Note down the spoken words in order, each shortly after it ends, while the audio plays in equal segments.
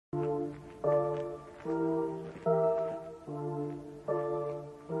So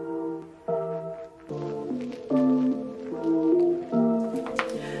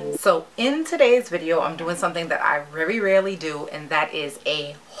in today's video, I'm doing something that I very rarely do, and that is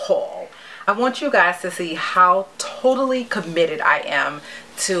a haul. I want you guys to see how totally committed I am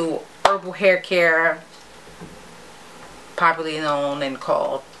to herbal hair care, popularly known and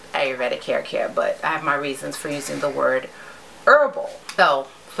called Ayurvedic hair care, but I have my reasons for using the word herbal. So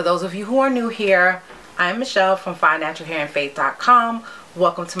for those of you who are new here, I'm Michelle from FindNaturalHairAndFaith.com.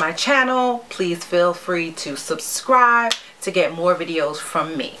 Welcome to my channel. Please feel free to subscribe to get more videos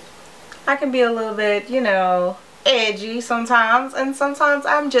from me. I can be a little bit, you know, edgy sometimes, and sometimes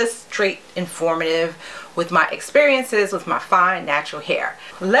I'm just straight informative with my experiences with my fine natural hair.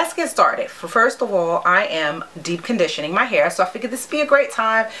 Let's get started. First of all, I am deep conditioning my hair, so I figured this would be a great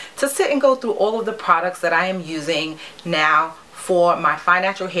time to sit and go through all of the products that I am using now for my fine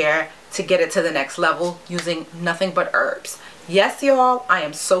natural hair to get it to the next level using nothing but herbs. Yes, y'all, I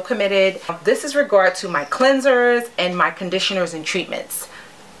am so committed. This is regard to my cleansers and my conditioners and treatments.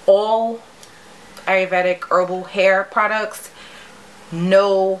 All Ayurvedic herbal hair products,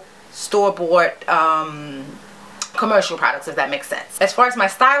 no store-bought commercial products, if that makes sense. As far as my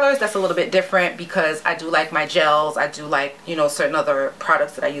stylers, that's a little bit different because I do like my gels. I do like, you know, certain other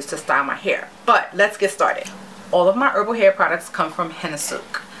products that I use to style my hair. But let's get started. All of my herbal hair products come from HENNA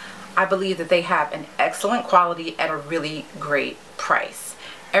SOOQ. I believe that they have an excellent quality at a really great price.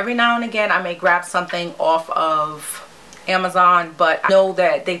 Every now and again, I may grab something off of Amazon, but I know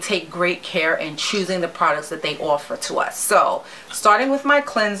that they take great care in choosing the products that they offer to us. So starting with my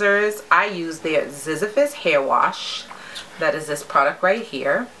cleansers, I use their Sisyphus hair wash. That is this product right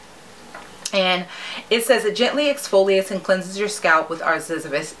here, and it says it gently exfoliates and cleanses your scalp with our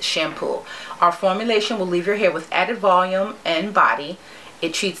Sisyphus shampoo. Our formulation will leave your hair with added volume and body.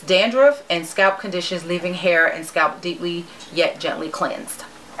 It treats dandruff and scalp conditions, leaving hair and scalp deeply yet gently cleansed.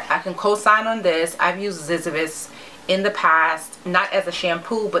 I can co-sign on this. I've used Sisyphus in the past, not as a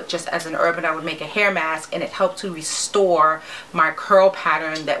shampoo, but just as an herb, and I would make a hair mask, and it helped to restore my curl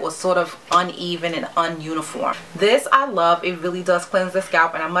pattern that was sort of uneven and ununiform. This I love. It really does cleanse the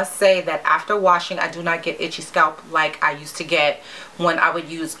scalp, and I must say that after washing, I do not get itchy scalp like I used to get when I would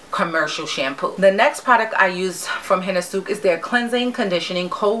use commercial shampoo. The next product I use from HENNA SOOQ is their cleansing conditioning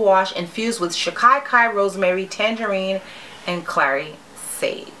co-wash infused with shikakai, rosemary, tangerine, and clary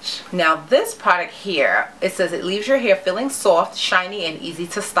sage. Now this product here, it says it leaves your hair feeling soft, shiny, and easy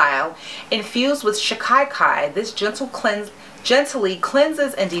to style. Infused with shikakai, this gently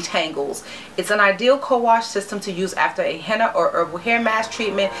cleanses and detangles. It's an ideal co-wash system to use after a henna or herbal hair mask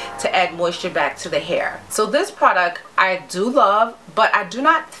treatment to add moisture back to the hair. So this product I do love, but I do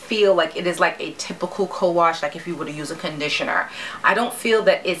not feel like it is like a typical co-wash like if you were to use a conditioner. I don't feel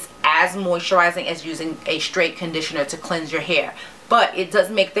that it's as moisturizing as using a straight conditioner to cleanse your hair. But it does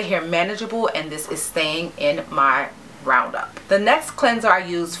make the hair manageable, and this is staying in my roundup. The next cleanser I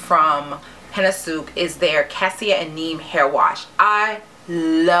use from HENNA SOOQ is their cassia and neem hair wash. I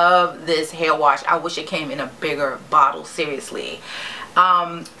love this hair wash. I wish it came in a bigger bottle, seriously.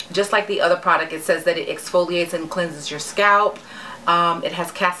 Just like the other product, it says that it exfoliates and cleanses your scalp. It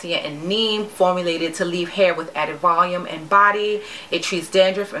has cassia and neem formulated to leave hair with added volume and body. It treats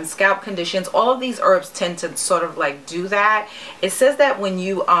dandruff and scalp conditions. All of these herbs tend to sort of like do that. It says that when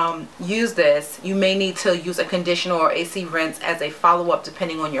you use this, you may need to use a conditioner or AC rinse as a follow-up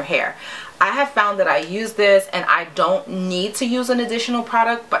depending on your hair. I have found that I use this and I don't need to use an additional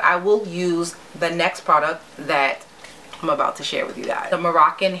product, but I will use the next product that I'm about to share with you guys. The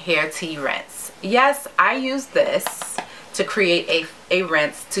Moroccan hair tea rinse. Yes, I use this to create a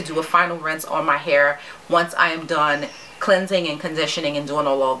rinse, to do a final rinse on my hair once I am done cleansing and conditioning and doing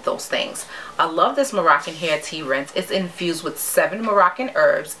all of those things. I love this Moroccan hair tea rinse. It's infused with 7 Moroccan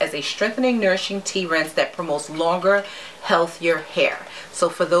herbs as a strengthening, nourishing tea rinse that promotes longer, healthier hair. So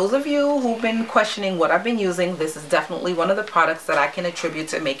for those of you who've been questioning what I've been using, this is definitely one of the products that I can attribute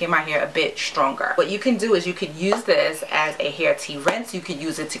to making my hair a bit stronger. What you can do is you could use this as a hair tea rinse. You could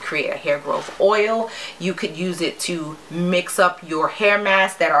use it to create a hair growth oil. You could use it to mix up your hair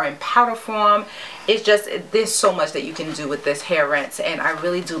masks that are in powder form. It's just, there's so much that you can do with this hair rinse, and I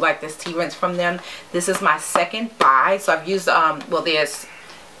really do like this tea rinse from them. This is my second buy. So I've used well, there's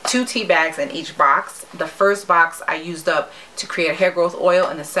 2 tea bags in each box. The first box I used up to create a hair growth oil,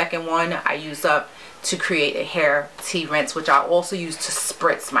 and the second one I used up to create a hair tea rinse, which I also use to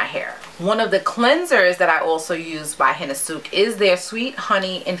spritz my hair. One of the cleansers that I also use by HENNA SOOQ is their sweet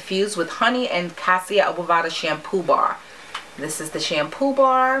honey infused with honey and cassia abovada shampoo bar. This is the shampoo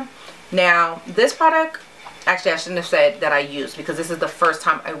bar. Now this product Actually, I shouldn't have said that I used, because this is the first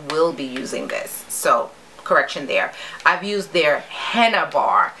time I will be using this. So, correction there. I've used their henna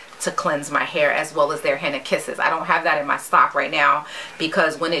bar to cleanse my hair, as well as their henna kisses. I don't have that in my stock right now,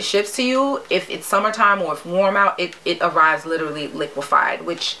 because when it ships to you, if it's summertime or if warm out, it arrives literally liquefied,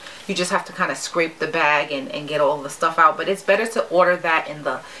 which you just have to kind of scrape the bag and get all the stuff out. But it's better to order that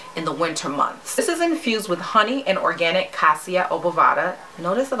in the winter months. This is infused with honey and organic cassia obovata.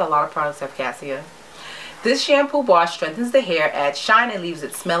 Notice that a lot of products have cassia. This shampoo bar strengthens the hair, adds shine, and leaves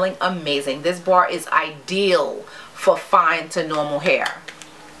it smelling amazing. This bar is ideal for fine to normal hair.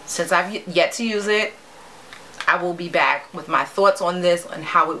 Since I've yet to use it, I will be back with my thoughts on this and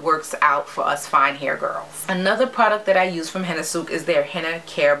how it works out for us fine hair girls. Another product that I use from Henna SOOQ is their Henna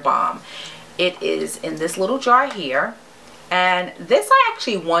Care Balm. It is in this little jar here, and this I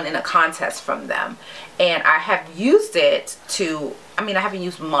actually won in a contest from them, and I have used it to, I mean, I haven't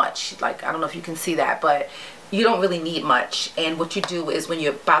used much, like, I don't know if you can see that, but you don't really need much. And what you do is, when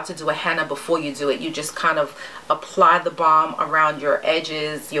you're about to do a henna, before you do it, you just kind of apply the balm around your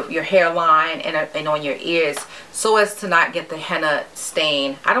edges, your hairline, and on your ears, so as to not get the henna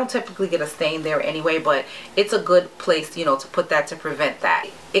stain. I don't typically get a stain there anyway, but it's a good place, you know, to put that to prevent that.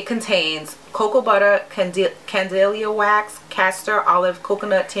 It contains cocoa butter, candelia wax, castor, olive,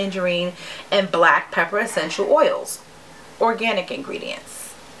 coconut, tangerine, and black pepper essential oils. Organic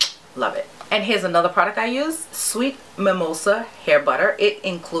ingredients. Love it. And here's another product I use, Sweet Mimosa Hair Butter. It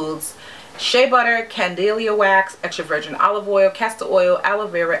includes shea butter, candelia wax, extra virgin olive oil, castor oil, aloe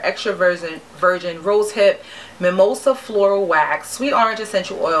vera, extra virgin rosehip, mimosa floral wax, sweet orange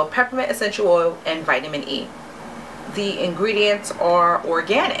essential oil, peppermint essential oil, and vitamin E. The ingredients are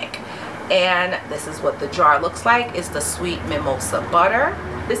organic, and this is what the jar looks like. It's the Sweet Mimosa butter.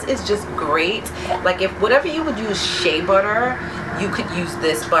 This is just great. Like, if whatever you would use shea butter, you could use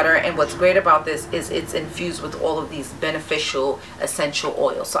this butter. And what's great about this is it's infused with all of these beneficial essential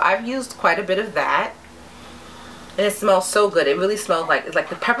oils. So I've used quite a bit of that, and it smells so good. It really smells like, it's like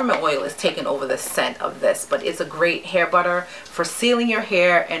the peppermint oil is taking over the scent of this. But it's a great hair butter for sealing your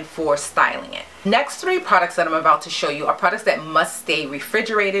hair and for styling it. Next three products that I'm about to show you are products that must stay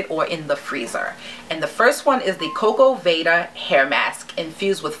refrigerated or in the freezer. And the first one is the Cocoa Veda Hair Mask,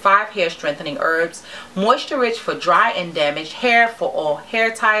 infused with 5 hair strengthening herbs, moisture rich for dry and damaged hair for all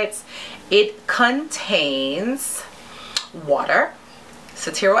hair types. It contains water,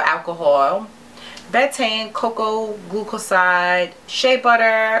 cetyl alcohol, betaine, cocoa glucoside, shea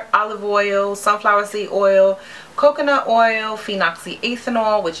butter, olive oil, sunflower seed oil, coconut oil,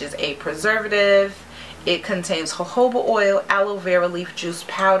 phenoxyethanol, which is a preservative. It contains jojoba oil, aloe vera leaf juice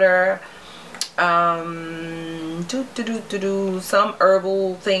powder, some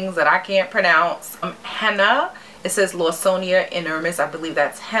herbal things that I can't pronounce. Henna, it says Lawsonia inermis, I believe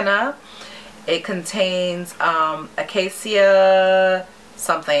that's henna. It contains acacia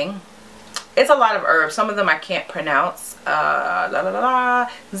something. It's a lot of herbs. Some of them I can't pronounce.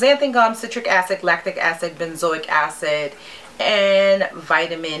 Xanthan gum, citric acid, lactic acid, benzoic acid, and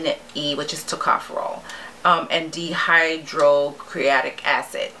vitamin E, which is tocopherol, and dihydrocreatic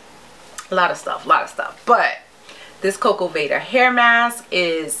acid. A lot of stuff, But this Cocoa Veda hair mask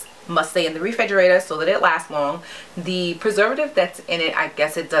must stay in the refrigerator so that it lasts long. The preservative that's in it, I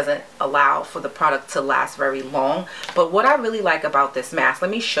guess it doesn't allow for the product to last very long. But what I really like about this mask,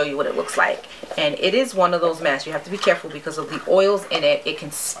 let me show you what it looks like. And it is one of those masks you have to be careful, because of the oils in it. It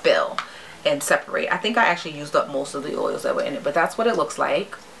can spill and separate. I think I actually used up most of the oils that were in it, but that's what it looks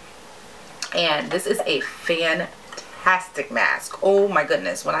like. And this is a fantastic mask. Oh my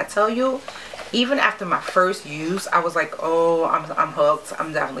goodness, when I tell you, even after my first use, I was like, oh, I'm hooked.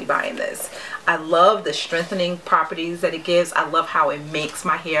 I'm definitely buying this. I love the strengthening properties that it gives. I love how it makes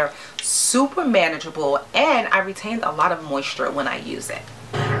my hair super manageable, and I retained a lot of moisture when I use it.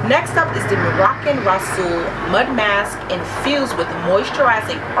 Next up is the Moroccan Rasoul Mud Mask, infused with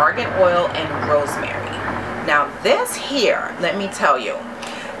moisturizing argan oil and rosemary. Now this here, let me tell you,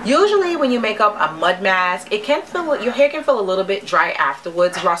 usually when you make up a mud mask, it can feel, your hair can feel a little bit dry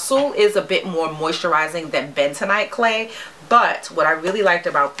afterwards. Rasoul is a bit more moisturizing than bentonite clay, but what I really liked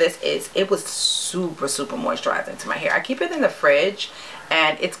about this is it was super moisturizing to my hair. I keep it in the fridge,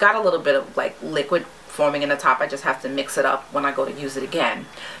 and it's got a little bit of like liquid forming in the top. I just have to mix it up when I go to use it again.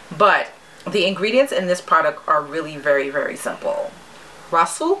 But the ingredients in this product are really very simple.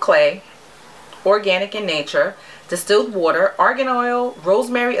 Rasoul clay, organic in nature, distilled water, argan oil,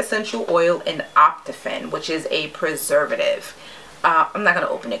 rosemary essential oil, and optiphen, which is a preservative. I'm not going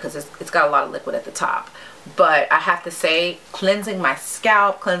to open it because it's got a lot of liquid at the top. But I have to say, cleansing my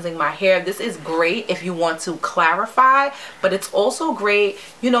scalp, cleansing my hair, this is great if you want to clarify, but it's also great,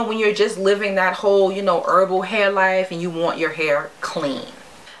 you know, when you're just living that whole, you know, herbal hair life and you want your hair clean.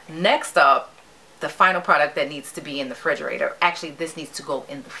 Next up, the final product that needs to be in the refrigerator. Actually, this needs to go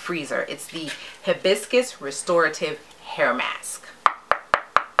in the freezer. It's the Hibiscus Restorative Hair Mask.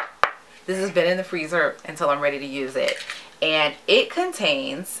 This has been in the freezer until I'm ready to use it. And it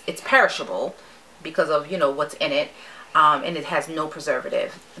contains, it's perishable because of, you know, what's in it. And it has no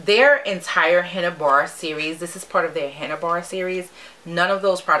preservative. Their entire Henna Bar series, this is part of their Henna Bar series, none of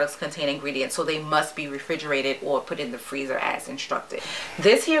those products contain ingredients, so they must be refrigerated or put in the freezer as instructed.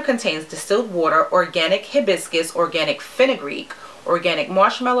 This here contains distilled water, organic hibiscus, organic fenugreek, organic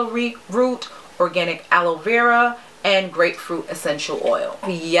marshmallow root, organic aloe vera, and grapefruit essential oil.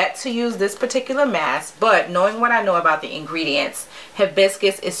 I've yet to use this particular mask, but knowing what I know about the ingredients,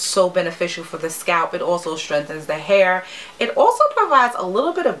 hibiscus is so beneficial for the scalp. It also strengthens the hair. It also provides a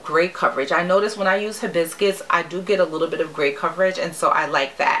little bit of gray coverage. I notice when I use hibiscus, I do get a little bit of gray coverage, and so I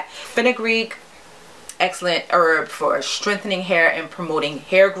like that. Fenugreek, excellent herb for strengthening hair and promoting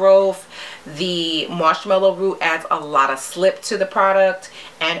hair growth. The marshmallow root adds a lot of slip to the product,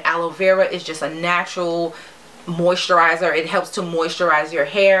 and aloe vera is just a natural moisturizer. It helps to moisturize your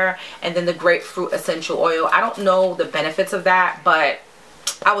hair. And then the grapefruit essential oil, I don't know the benefits of that, but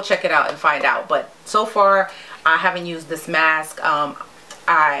I will check it out and find out. But so far I haven't used this mask.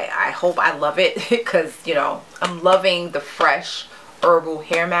 I hope I love it because, you know, I'm loving the fresh herbal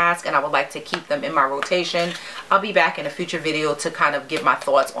hair mask and I would like to keep them in my rotation. I'll be back in a future video to kind of give my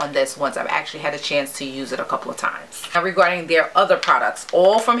thoughts on this once I've actually had a chance to use it a couple of times. Now, regarding their other products,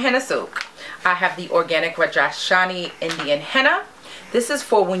 all from Henna SOOQ, I have the organic Rajasthani Indian henna. This is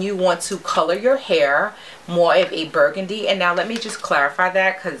for when you want to color your hair more of a burgundy. And now let me just clarify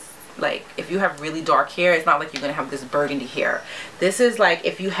that, because like if you have really dark hair, it's not like you're gonna have this burgundy hair. This is like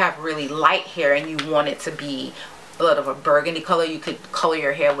if you have really light hair and you want it to be a little of a burgundy color, you could color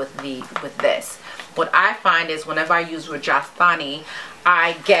your hair with this. What I find is whenever I use Rajasthani,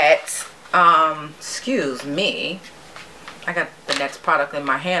 I get excuse me, I got the next product in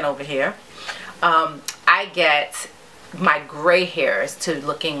my hand over here. I get my gray hairs to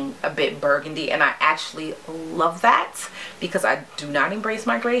looking a bit burgundy, and I actually love that because I do not embrace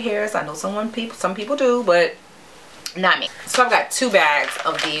my gray hairs. I know some people do, but not me. So I've got 2 bags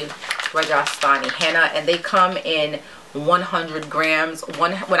of the Rajasthani henna, and they come in 100 grams.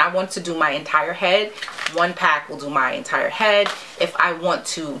 When I want to do my entire head, 1 pack will do my entire head. If I want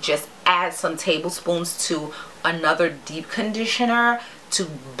to just add some tablespoons to another deep conditioner to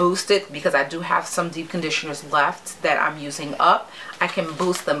boost it, because I do have some deep conditioners left that I'm using up, I can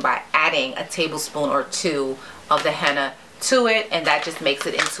boost them by adding a tablespoon or 2 of the henna to it, and that just makes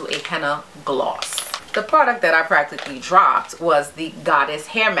it into a henna gloss. The product that I practically dropped was the Goddess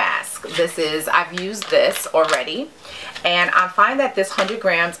hair mask. I've used this already, and I find that this 100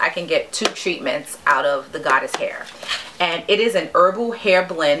 grams I can get 2 treatments out of the Goddess hair. And it is an herbal hair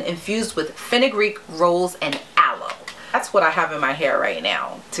blend infused with fenugreek, rose, and aloe. That's what I have in my hair right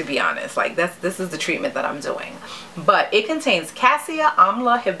now, to be honest. Like this is the treatment that I'm doing. But it contains cassia,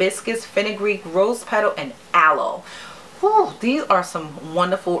 amla, hibiscus, fenugreek, rose petal, and aloe. Whew, these are some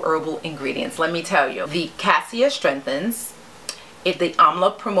wonderful herbal ingredients, let me tell you. The cassia strengthens. The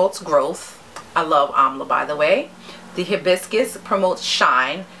amla promotes growth. I love amla, by the way. The hibiscus promotes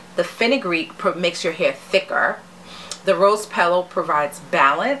shine. The fenugreek makes your hair thicker. The rose petal provides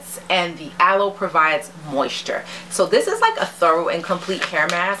balance, and the aloe provides moisture. So this is like a thorough and complete hair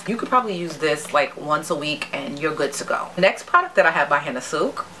mask. You could probably use this like once a week and you're good to go. The next product that I have by Henna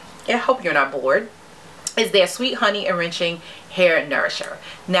SOOQ, I hope you're not bored, is their Sweet Honey Enriching Hair Nourisher.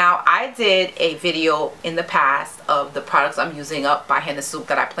 Now, I did a video in the past of the products I'm using up by Henna SOOQ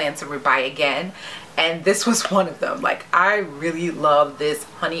that I plan to rebuy again, and this was one of them. Like, I really love this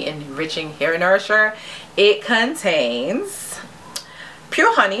Honey Enriching Hair Nourisher. It contains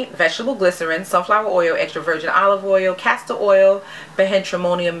pure honey, vegetable glycerin, sunflower oil, extra virgin olive oil, castor oil,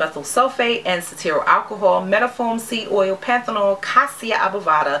 bihentrimonium methyl sulfate, and cetyl alcohol, metafoam seed oil, panthenol, cassia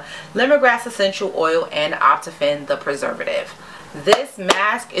abovada, lemongrass essential oil, and optiphen, the preservative. This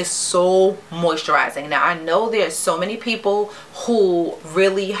mask is so moisturizing. Now, I know there's so many people who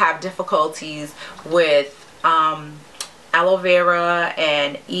really have difficulties with aloe vera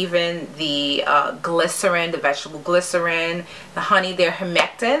and even the glycerin, the vegetable glycerin, the honey. They're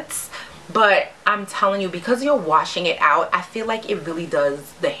humectants. but I'm telling you, because you're washing it out, I feel like it really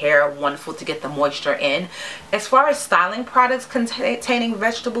does the hair wonderful to get the moisture in. As far as styling products containing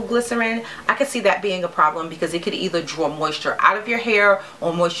vegetable glycerin, I could see that being a problem because it could either draw moisture out of your hair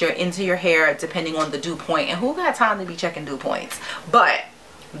or moisture into your hair depending on the dew point, and who got time to be checking dew points? But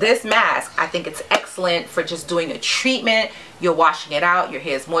this mask, I think it's excellent for just doing a treatment. You're washing it out, your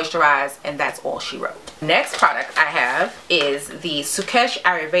hair is moisturized, and that's all she wrote. Next product I have is the SOOQ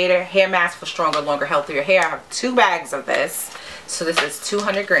Ayurveda Hair Mask for Stronger, Longer, Healthier Hair. I have 2 bags of this. So this is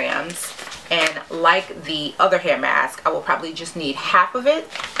 200 grams. And like the other hair mask, I will probably just need half of it,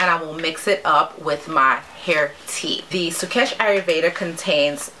 and I will mix it up with my hair tea. The SOOQ Ayurveda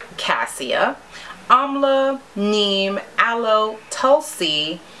contains cassia, amla, neem, aloe,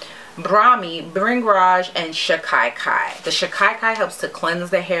 tulsi, brahmi, bhringraj, and shakaikai. The shakaikai helps to cleanse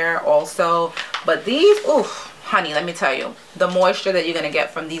the hair also. But these, oof, honey, let me tell you, the moisture that you're going to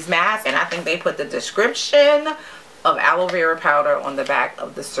get from these masks, and I think they put the description of aloe vera powder on the back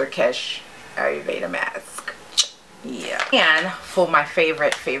of the SOOQ Ayurveda mask. Yeah. And for my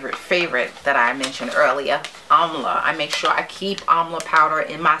favorite that I mentioned earlier, amla. I make sure I keep amla powder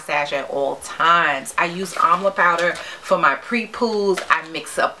in my stash at all times. I use amla powder for my pre-poos. I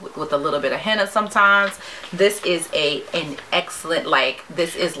mix up with a little bit of henna sometimes. This is an excellent,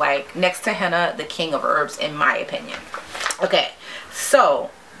 this is like next to henna, the king of herbs in my opinion. Okay,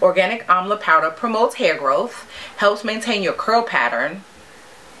 so organic amla powder promotes hair growth, helps maintain your curl pattern,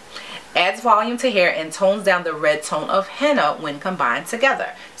 adds volume to hair, and tones down the red tone of henna when combined together.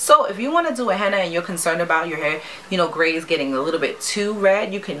 So if you want to do a henna and you're concerned about your hair, you know, grays getting a little bit too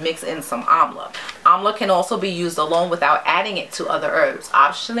red, you can mix in some amla. Amla can also be used alone without adding it to other herbs.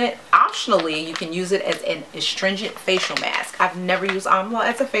 Optionally, you can use it as an astringent facial mask. I've never used amla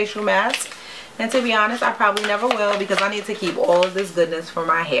as a facial mask, and to be honest, I probably never will because I need to keep all of this goodness for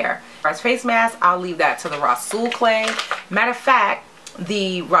my hair. As face mask, I'll leave that to the HENNA SOOQ clay. Matter of fact,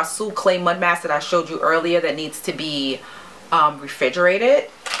 the HENNA SOOQ clay mud mask that I showed you earlier that needs to be refrigerated,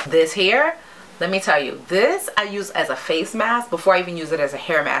 this here, let me tell you, this I use as a face mask before I even use it as a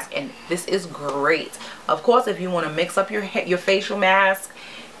hair mask, and this is great. Of course, if you want to mix up your facial mask,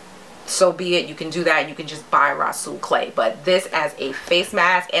 so be it. You can do that, and you can just buy HENNA SOOQ clay, but this as a face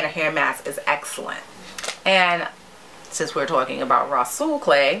mask and a hair mask is excellent. And since we're talking about HENNA SOOQ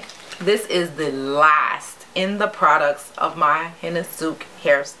clay, this is the last in the products of my HENNA SOOQ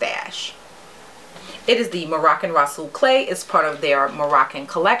hair stash. It is the Moroccan HENNA SOOQ clay. It's part of their Moroccan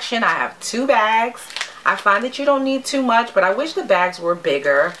collection. I have 2 bags. I find that you don't need too much, but I wish the bags were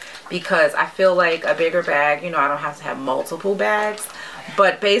bigger because I feel like a bigger bag, you know, I don't have to have multiple bags.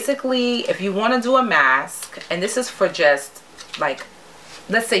 But basically, if you want to do a mask, and this is for just like,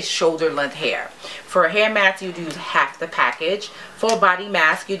 let's say shoulder length hair. For a hair mask, you'd use half the package. For a body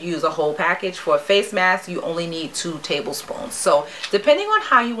mask, you'd use a whole package. For a face mask, you only need 2 tablespoons. So depending on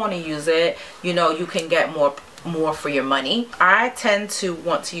how you want to use it, you know, you can get more for your money. I tend to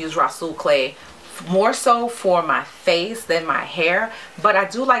want to use HENNA SOOQ clay more so for my face than my hair, but I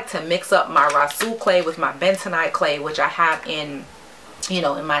do like to mix up my HENNA SOOQ clay with my bentonite clay, which I have in, you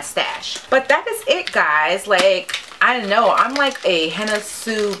know, in my stash. But that is it, guys. Like, I don't know, I'm like a HENNA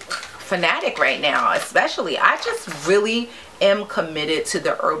SOOQ fanatic right now. Especially, I just really am committed to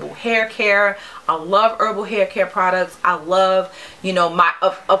the herbal hair care. I love herbal hair care products. I love, you know,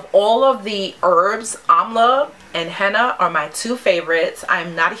 of all of the herbs, amla and henna are my 2 favorites.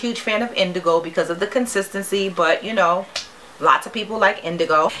 I'm not a huge fan of indigo because of the consistency, but you know, lots of people like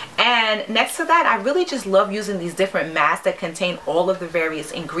indigo. And next to that, I really just love using these different masks that contain all of the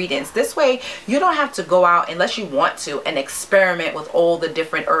various ingredients. This way, you don't have to go out unless you want to and experiment with all the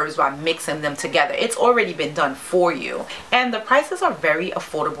different herbs by mixing them together. It's already been done for you. And the prices are very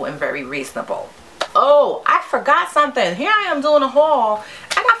affordable and very reasonable. Oh, I forgot something. Here I am doing a haul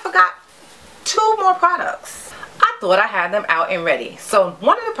and I forgot 2 more products. I thought I had them out and ready. So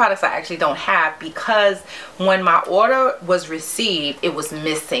one of the products I actually don't have because when my order was received, it was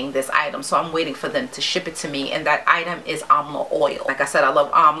missing this item. So I'm waiting for them to ship it to me, and that item is amla oil. Like I said, I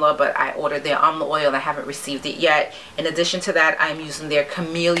love amla, but I ordered their amla oil and I haven't received it yet. In addition to that, I'm using their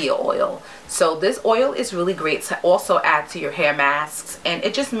camellia oil. So this oil is really great to also add to your hair masks, and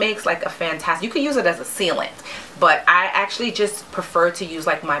it just makes like a fantastic, you could use it as a sealant, but I actually just prefer to use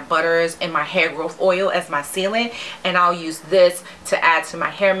like my butters and my hair growth oil as my sealant, and I'll use this to add to my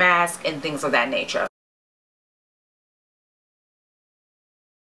hair mask and things of that nature.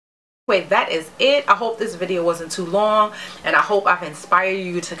 Wait, that is it. I hope this video wasn't too long, and I hope I've inspired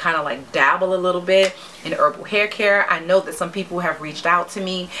you to kind of like dabble a little bit in herbal hair care. I know that some people have reached out to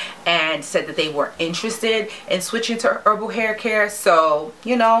me and said that they were interested in switching to herbal hair care. So,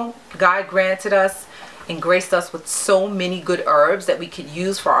 you know, God granted us and graced us with so many good herbs that we could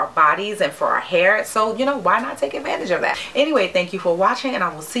use for our bodies and for our hair. So, you know, why not take advantage of that? Anyway, thank you for watching, and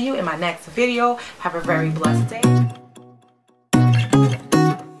I will see you in my next video. Have a very blessed day.